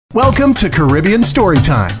Welcome to Caribbean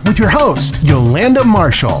Storytime with your host, Yolanda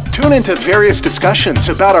Marshall. Tune into various discussions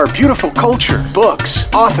about our beautiful culture,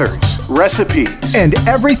 books, authors, recipes, and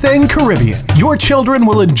everything Caribbean. Your children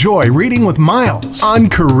will enjoy reading with Miles on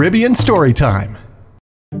Caribbean Storytime.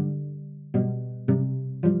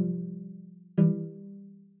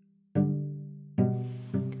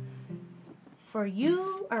 For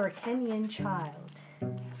you are a Kenyan child.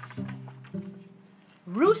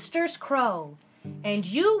 Roosters crow, and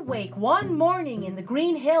you wake one morning in the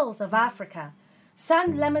green hills of Africa,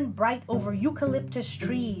 sun lemon bright over eucalyptus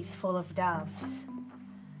trees full of doves.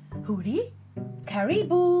 Hootie,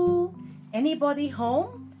 Caribou, anybody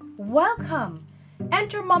home? Welcome.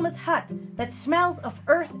 Enter Mama's hut that smells of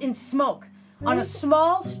earth and smoke on a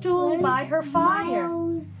small stool by her fire.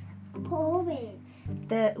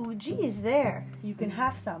 The uji is there. You can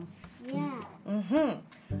have some. Yeah.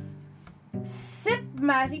 Sip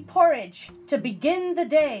Mazzy porridge to begin the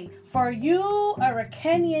day, for you are a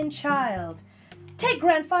Kenyan child. Take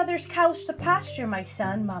grandfather's cows to pasture, my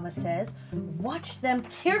son, Mama says. Watch them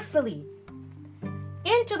carefully.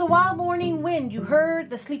 Into the wild morning wind you herd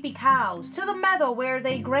the sleepy cows to the meadow where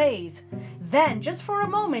they graze. Then, just for a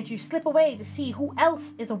moment, you slip away to see who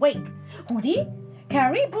else is awake. Hootie,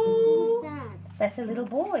 Caribou. Who's that? That's a little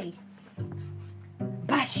boy.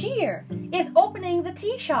 Bashir is opening the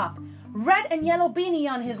tea shop. Red and yellow beanie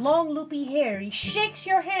on his long loopy hair. He shakes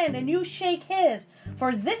your hand and you shake his,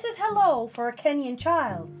 for this is hello for a Kenyan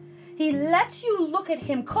child. He lets you look at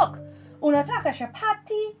him cook. Unataka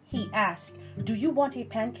chapati? He asks. Do you want a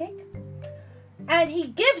pancake? And he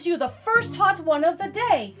gives you the first hot one of the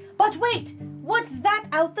day. But wait, what's that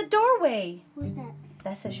out the doorway? Who's that?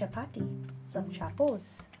 That's a chapati, some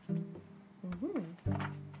chapos.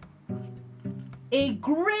 A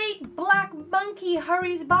great black monkey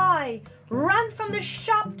hurries by. Run from the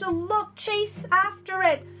shop to look, chase after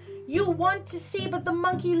it. You want to see, but the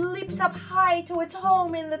monkey leaps up high to its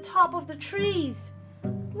home in the top of the trees.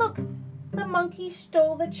 Look, the monkey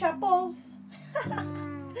stole the chapos.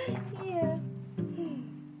 Yeah.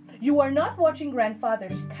 You are not watching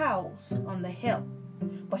grandfather's cows on the hill,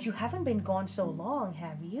 but you haven't been gone so long,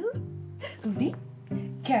 have you? Hootie,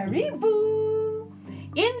 Caribou.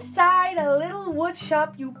 Inside a little wood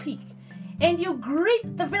shop you peek, and you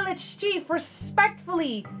greet the village chief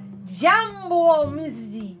respectfully. Jambo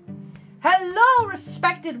Mizzi. Hello,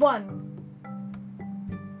 respected one.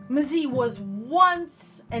 Mizzi was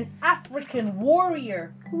once an African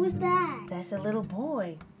warrior. Who's that? That's a little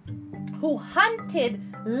boy who hunted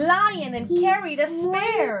lion and carried a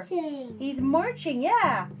spear. Marching. He's marching,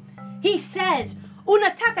 yeah. He says,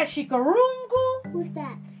 Unataka shikarungu. Who's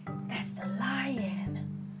that? That's the lion.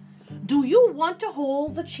 Do you want to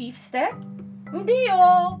hold the chief's step?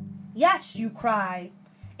 Ndio! Yes, you cry,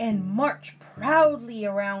 and march proudly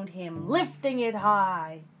around him, lifting it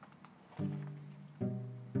high.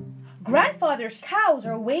 Grandfather's cows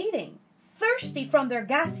are waiting, thirsty from their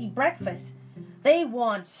gassy breakfast. They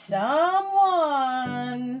want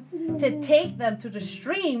someone to take them to the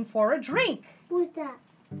stream for a drink. Who's that?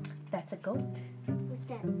 That's a goat. Who's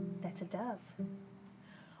that? That's a dove.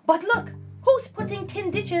 But look, who's putting tin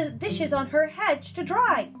dishes on her hedge to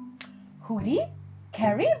dry? Hootie,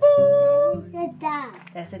 Caribou. It's a dove.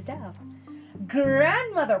 That's a dove.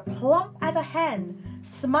 Grandmother, plump as a hen,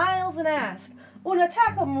 smiles and asks,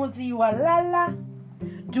 Unataka muziwalala.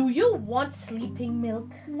 Do you want sleeping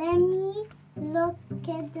milk? Let me look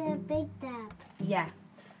at the big doves. Yeah.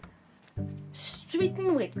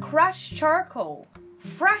 Sweetened with crushed charcoal,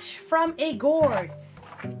 fresh from a gourd.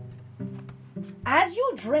 As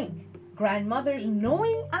you drink, grandmother's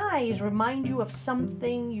knowing eyes remind you of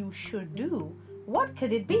something you should do. What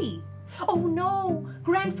could it be? Oh no,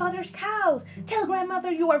 grandfather's cows. Tell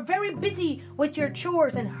grandmother you are very busy with your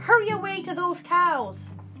chores and hurry away to those cows.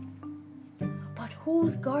 But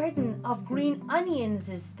whose garden of green onions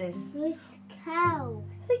is this? Who's cows?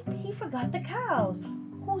 He forgot the cows.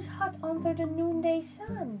 Whose hut under the noonday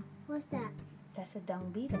sun? What's that? That's a dung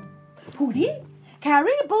beetle. Hootie,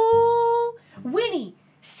 Caribou. Winnie,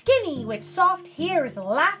 skinny with soft hair, is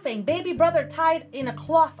laughing, baby brother tied in a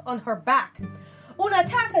cloth on her back.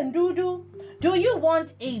 Unataka and Dudu, do you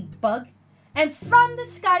want a bug? And from the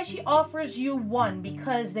sky she offers you one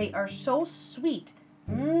because they are so sweet.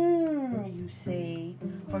 You say,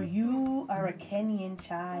 for you are a Kenyan What's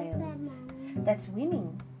child. that, Mama? That's Winnie.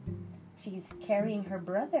 She's carrying her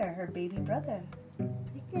brother, her baby brother,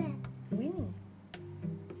 What's that? Winnie.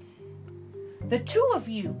 The two of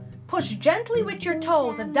you push gently with your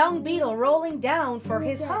toes a dung beetle rolling down for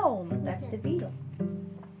his home. That's the beetle.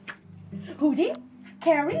 Hootie,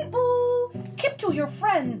 Caribou, keep to your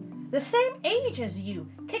friend. the same age as you,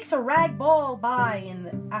 kicks a rag ball by in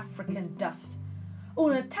the African dust.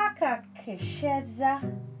 Unataka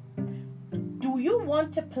kesheza. Do you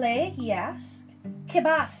want to play? He asked.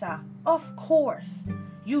 Kibasa, of course,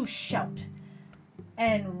 you shout.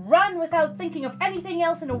 And run without thinking of anything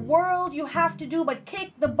else in the world you have to do but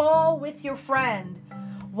kick the ball with your friend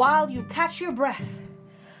while you catch your breath.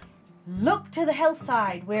 Look to the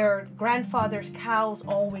hillside where grandfather's cows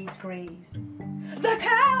always graze. The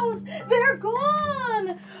cows! They're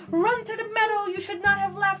gone! Run to the meadow you should not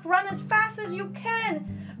have left. Run as fast as you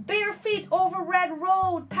can. Bare feet over red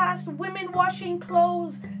road, past women washing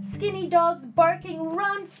clothes, skinny dogs barking.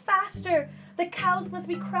 Run faster! The cows must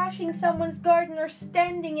be crashing someone's garden or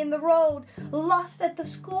standing in the road, lost at the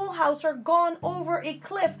schoolhouse or gone over a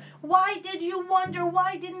cliff. Why did you wonder?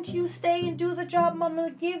 Why didn't you stay and do the job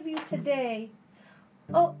Mama gave you today?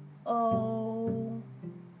 Oh,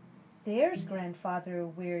 there's grandfather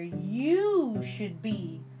where you should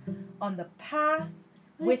be, on the path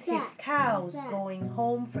with his cows going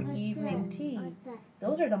home for evening tea.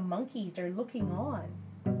 Those are the monkeys. They're looking on.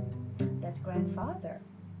 That's grandfather.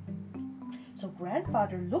 So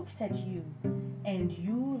grandfather looks at you, and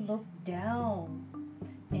you look down,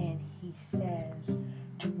 and he says,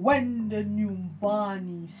 Twende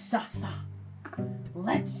nyumbani sasa.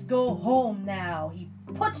 Let's go home now. He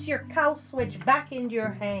puts your cow switch back into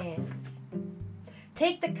your hand.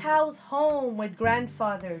 Take the cows home with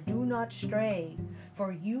grandfather. Do not stray,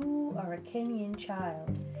 for you are a Kenyan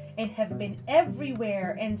child and have been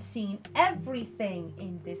everywhere and seen everything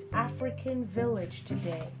in this African village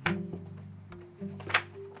today.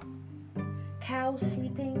 Cow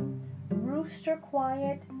sleeping, rooster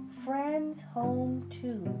quiet, friends home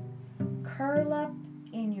too. Curl up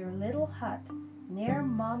in your little hut near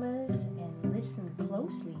mama's and listen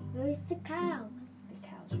closely. Where's the cows? The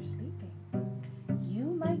cows are sleeping. You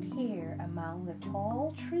might hear among the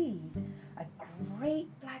tall trees a great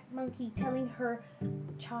black monkey telling her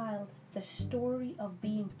child the story of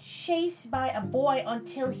being chased by a boy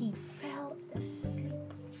until he fell asleep.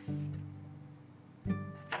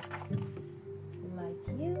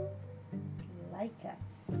 You like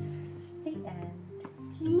us. The end.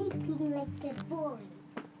 Sleeping like the boy.